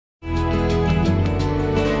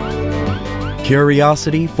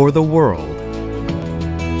Curiosity for the world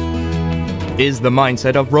is the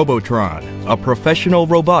mindset of Robotron, a professional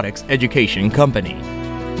robotics education company.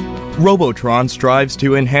 Robotron strives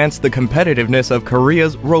to enhance the competitiveness of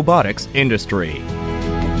Korea's robotics industry.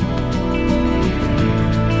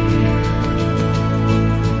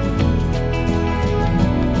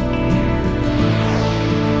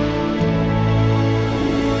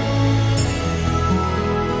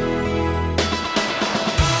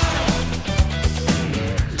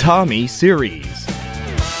 TAMI series.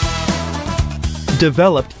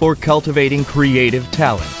 Developed for cultivating creative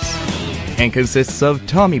talents and consists of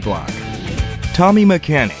TAMI Block, TAMI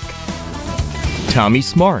Mechanic, TAMI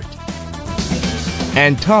Smart,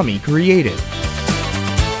 and TAMI Creative.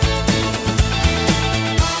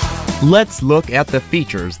 Let's look at the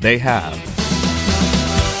features they have.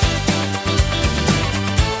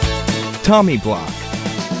 TAMI Block.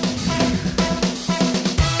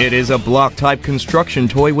 It is a block-type construction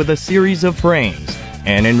toy with a series of frames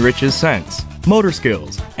and enriches sense, motor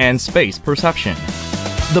skills, and space perception.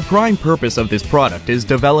 The prime purpose of this product is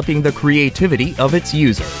developing the creativity of its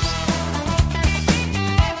users.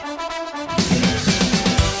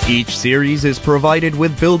 Each series is provided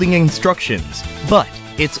with building instructions, but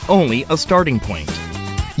it's only a starting point.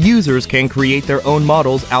 Users can create their own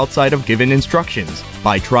models outside of given instructions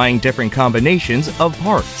by trying different combinations of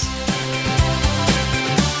parts.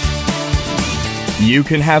 You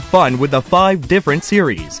can have fun with the 5 different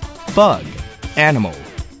series: bug, animal,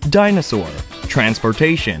 dinosaur,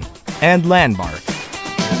 transportation, and landmark.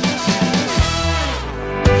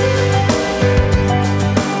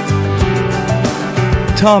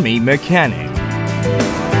 TAMI Mechanic.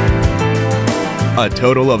 A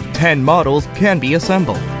total of 10 models can be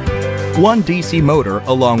assembled. 1 DC motor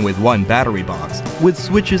along with 1 battery box with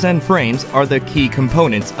switches and frames are the key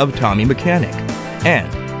components of TAMI Mechanic, and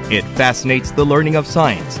it fascinates the learning of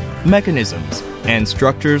science, mechanisms, and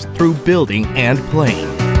structures through building and playing.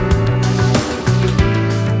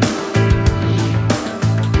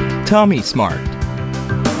 TAMI Smart.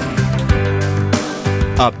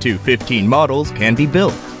 Up to 15 models can be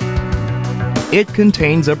built. It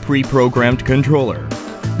contains a pre-programmed controller,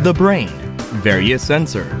 the brain, various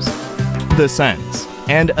sensors, the sense,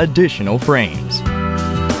 and additional frames.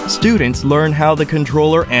 Students learn how the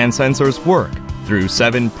controller and sensors work through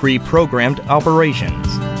 7 pre-programmed operations.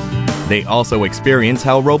 They also experience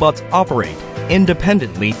how robots operate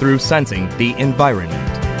independently through sensing the environment.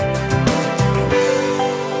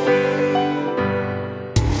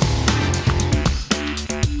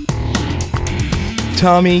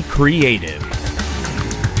 TAMI Creative.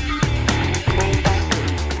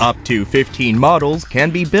 Up to 15 models can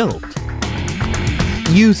be built.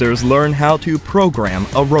 Users learn how to program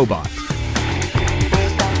a robot.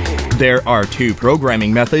 There are 2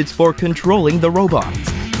 programming methods for controlling the robots.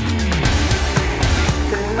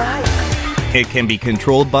 It can be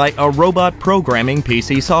controlled by a robot programming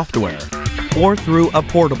PC software or through a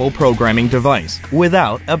portable programming device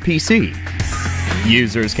without a PC.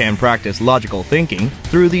 Users can practice logical thinking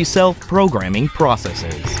through the self-programming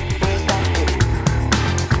processes.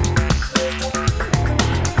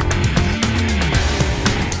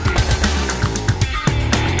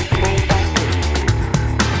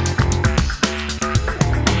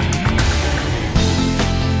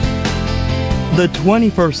 The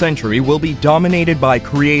 21st century will be dominated by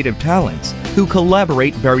creative talents who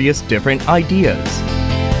collaborate various different ideas.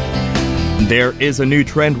 There is a new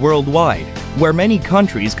trend worldwide where many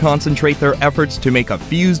countries concentrate their efforts to make a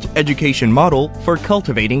fused education model for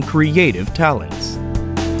cultivating creative talents.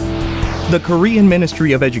 The Korean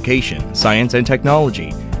Ministry of Education, Science and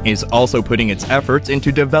Technology is also putting its efforts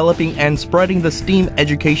into developing and spreading the STEAM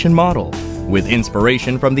education model with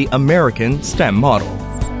inspiration from the American STEM model.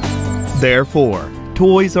 Therefore,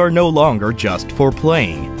 toys are no longer just for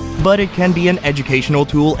playing, but it can be an educational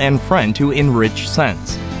tool and friend to enrich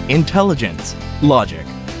sense, intelligence, logic,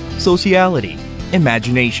 sociality,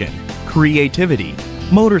 imagination, creativity,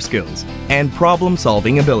 motor skills, and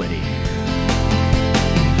problem-solving ability.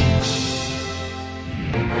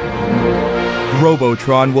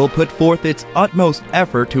 Robotron will put forth its utmost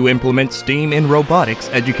effort to implement STEAM in robotics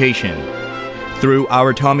education. Through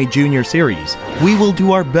our TAMI Junior series, we will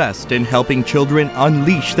do our best in helping children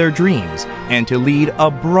unleash their dreams and to lead a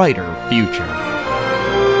brighter future.